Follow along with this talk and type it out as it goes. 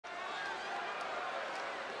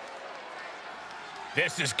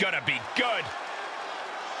This is gonna be good.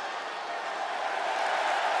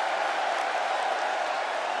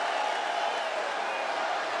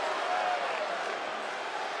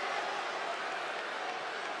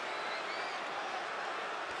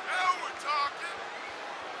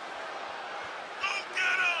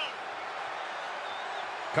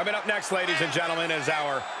 Coming up next, ladies and gentlemen, is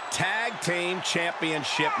our Tag Team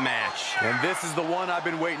Championship match. And this is the one I've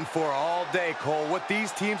been waiting for all day, Cole. What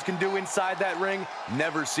these teams can do inside that ring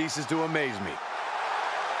never ceases to amaze me.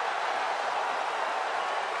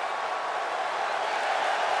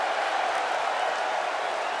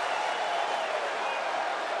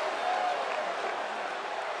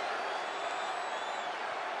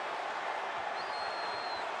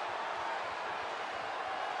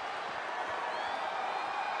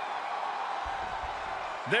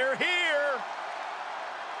 They're here.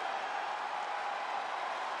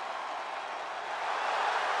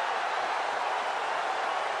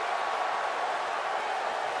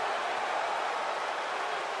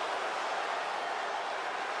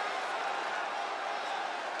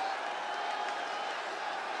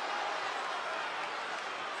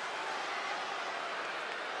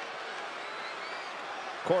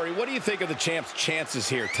 Corey, what do you think of the champ's chances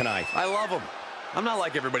here tonight? I love them. I'm not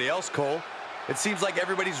like everybody else, Cole. It seems like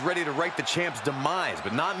everybody's ready to write the champ's demise,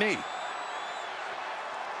 but not me.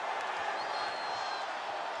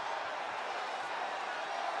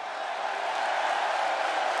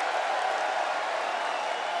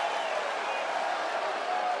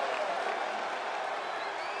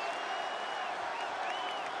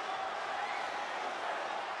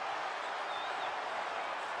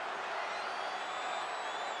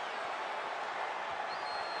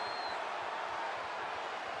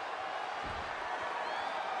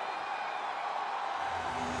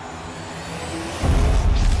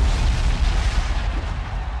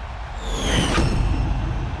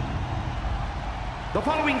 The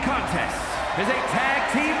following contest is a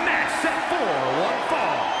tag team match set for one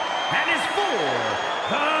fall and is for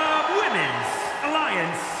the Women's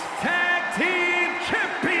Alliance Tag Team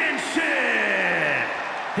Championship.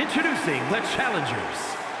 Introducing the challengers.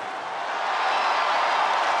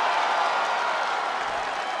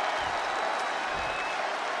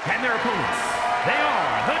 And their opponents, they are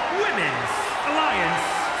the Women's Alliance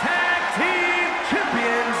Tag Team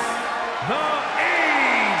Champions, the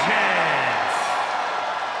Agents.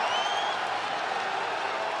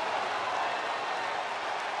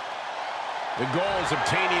 The goal is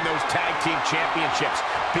obtaining those tag team championships.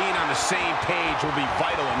 Being on the same page will be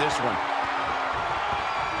vital in this one.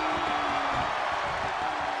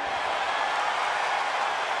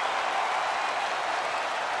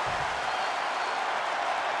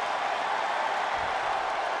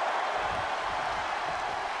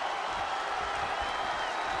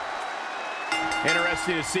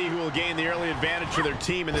 Interesting to see who will gain the early advantage for their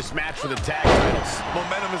team in this match for the tag titles.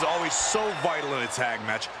 Momentum is always so vital in a tag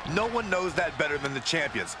match. No one knows that better than the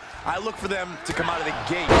champions. I look for them to come out of the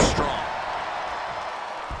gate strong.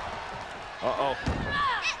 Uh-oh.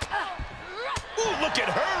 Ooh, look at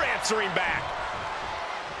her answering back.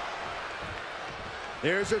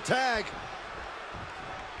 Here's her tag.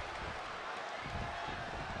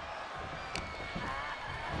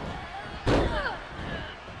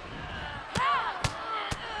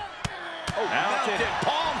 Mounted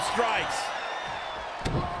palm strikes.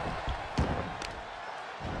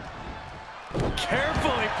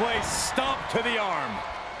 Carefully placed stomp to the arm.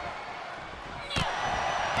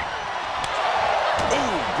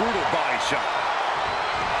 Ooh, brutal body shot.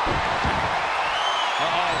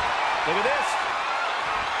 Uh-oh. Look at this.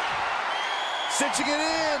 Cinching it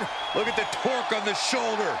in. Look at the torque on the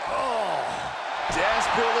shoulder. Oh,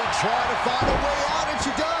 desperately trying to find a way out, and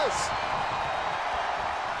she does.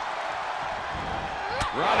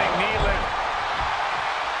 Running knee lift.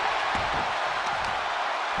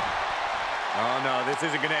 Oh, no, this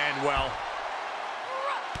isn't going to end well.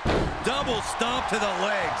 Double stomp to the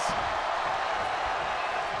legs.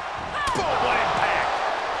 Boom, what impact.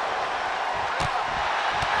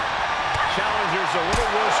 Challenger's a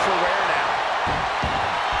little worse for wear now.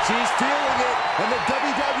 She's feeling it, and the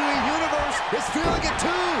WWE Universe is feeling it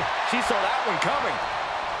too. She saw that one coming.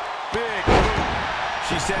 Big boom.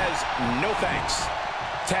 She says, no thanks.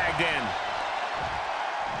 Tagged in.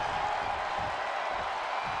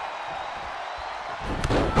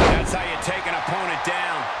 That's how you take an opponent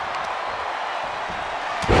down.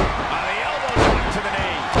 On the elbow, drop to the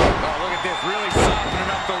knee. Oh, look at this, really softening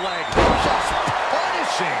up the leg. Just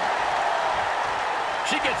punishing.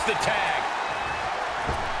 She gets the tag.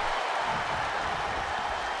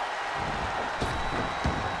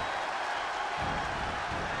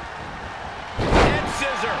 And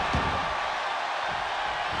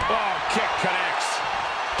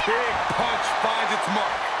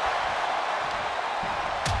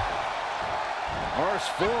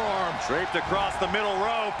forearm. Draped across the middle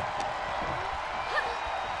rope.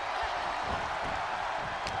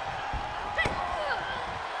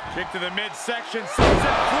 Kick to the midsection.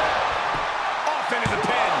 Sunset flip. Off into the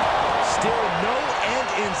pin. Still no end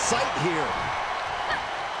in sight here.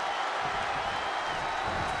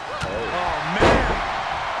 Oh, man.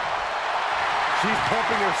 She's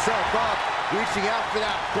pumping herself up, reaching out for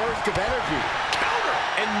that burst of energy. Counter,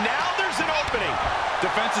 and now there's an opening.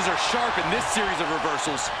 Defenses are sharp in this series of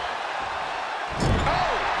reversals.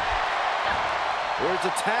 Oh! There's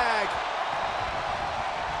a tag.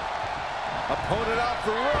 Opponent off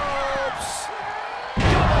the ropes.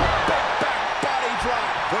 Big back body drop.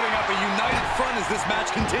 Putting up a united front as this match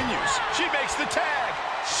continues. She makes the tag.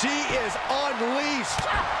 She is unleashed.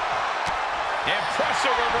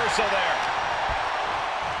 Impressive reversal there.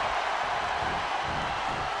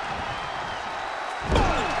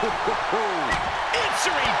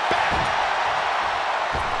 Answering back.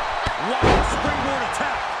 Wild springboard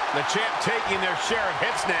attack. The champ taking their share of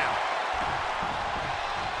hits now.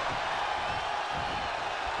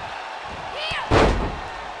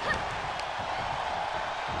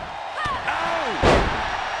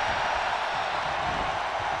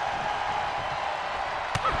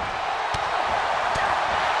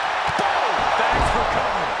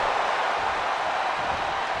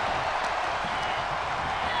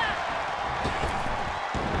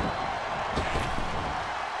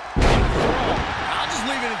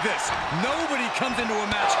 This. Nobody comes into a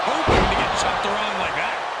match hoping to get chopped around like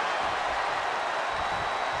that.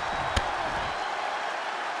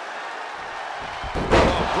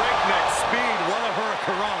 Oh, breakneck speed, one of her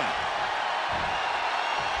Karan.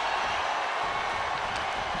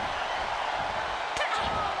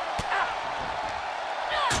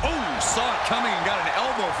 Oh, saw it coming and got an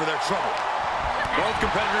elbow for their trouble. Both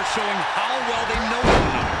competitors showing how well they know one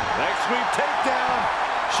another. Leg sweep takedown.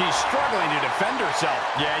 She's struggling to defend herself.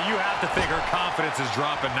 Yeah, you have to think her confidence is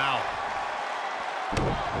dropping now.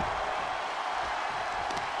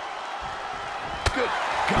 Good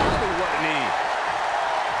golly, what a knee.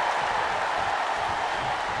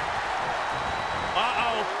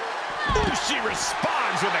 Uh-oh. Ooh, she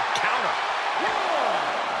responds with a counter.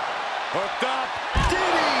 Hooked up.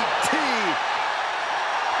 DDT.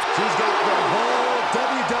 She's got the whole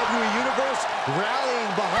WWE Universe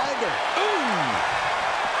rallying behind her.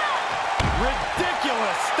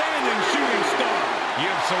 Ridiculous standing shooting star.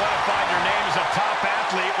 You've solidified your name as a top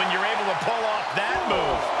athlete when you're able to pull off that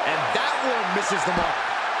move. And that one misses the mark.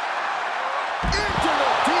 Into the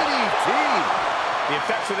DDT. The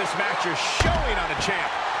effects of this match are showing on the champ.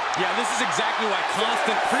 Yeah, this is exactly why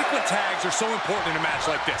constant, frequent tags are so important in a match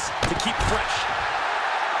like this, to keep fresh.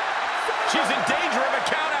 She's in danger of a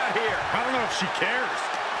count out here. I don't know if she cares.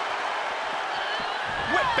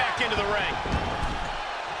 Whip back into the ring.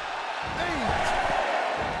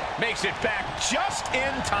 Makes it back just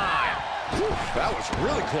in time. Whew, that was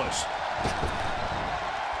really close.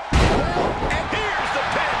 And here's the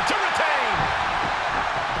pin to retain.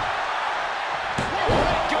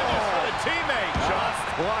 Thank goodness for the teammate. Just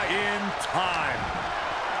right in time.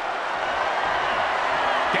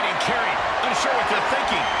 Getting carried. Unsure what they're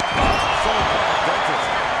thinking.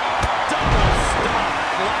 Double stop.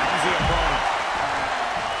 Flattens the opponent.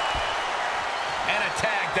 And a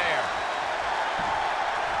tag there.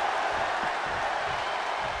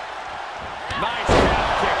 Nice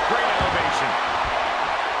calf kick. Great elevation.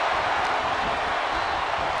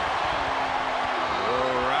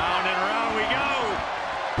 Oh, round and round we go.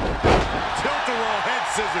 Tilt-a-whirl head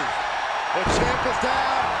scissors. The champ is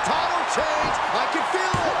down. Title change. I can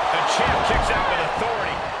feel it. The champ kicks out with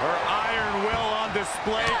authority. Her iron will on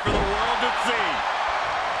display for the world to see.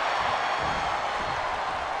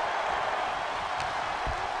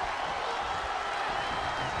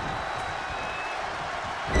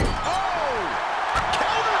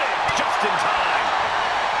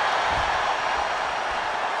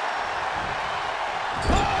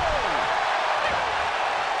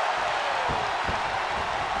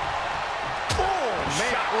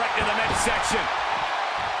 Right to the midsection.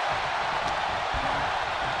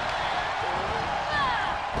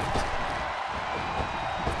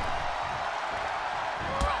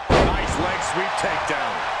 Nice leg sweep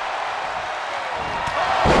takedown.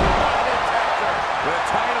 The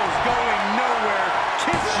title's going nowhere.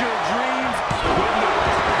 Kiss your dreams. Good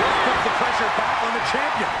news. This puts the pressure back on the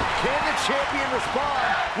champion. Can the champion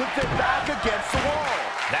respond with their back against the wall?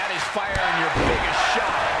 That is firing your biggest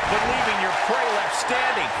shot, but leaving your prey left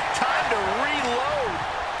standing. Time to reload.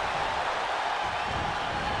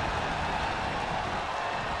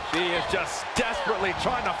 She is just desperately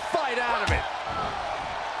trying to fight out of it.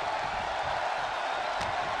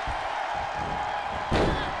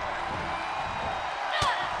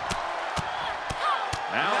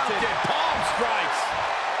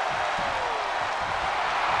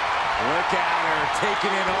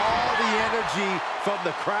 taking in all the energy from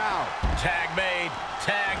the crowd. Tag made.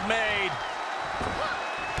 Tag made.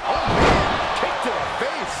 Oh, man. Kick to the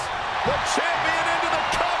face. The champion into the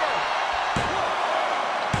cover.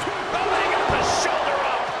 Oh, they got the shoulder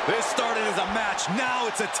up. This started as a match. Now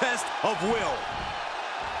it's a test of will.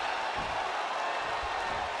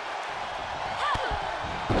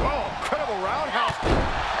 Oh, incredible roundhouse.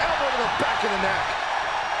 Elbow to the back of the neck.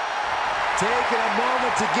 Taking a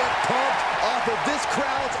moment to get pumped off of this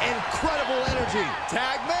crowd's incredible energy.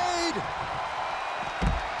 Tag made.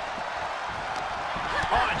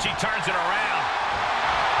 Oh, and she turns it around.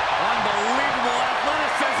 Unbelievable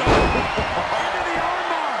athleticism. Into the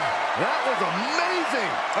armbar. That was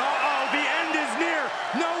amazing. Uh-oh, the end is near.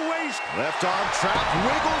 No way. Left arm trap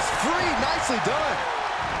wiggles free. Nicely done.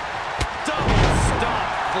 Double stomp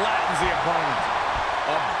flattens the opponent.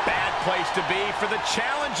 A bad place to be for the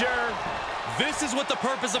challenger. This is what the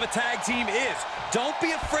purpose of a tag team is. Don't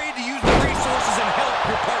be afraid to use the resources and help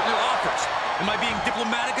your partner offers. Am I being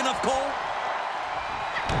diplomatic enough, Cole?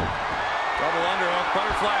 Double underhook,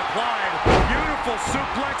 butterfly applied. Beautiful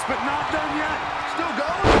suplex, but not done yet. Still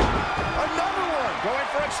going. Another one. Going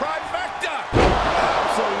for a trifecta.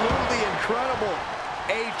 Absolutely incredible.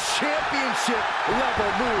 A championship level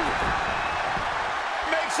move.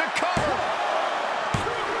 Makes a cover.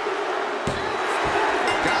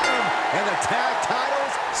 Got him. And the tag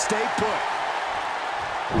titles stay put.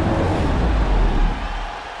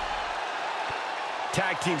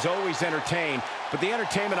 Tag teams always entertain, but the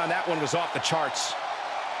entertainment on that one was off the charts.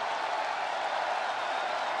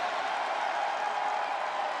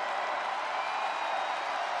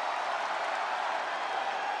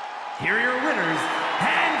 Here are your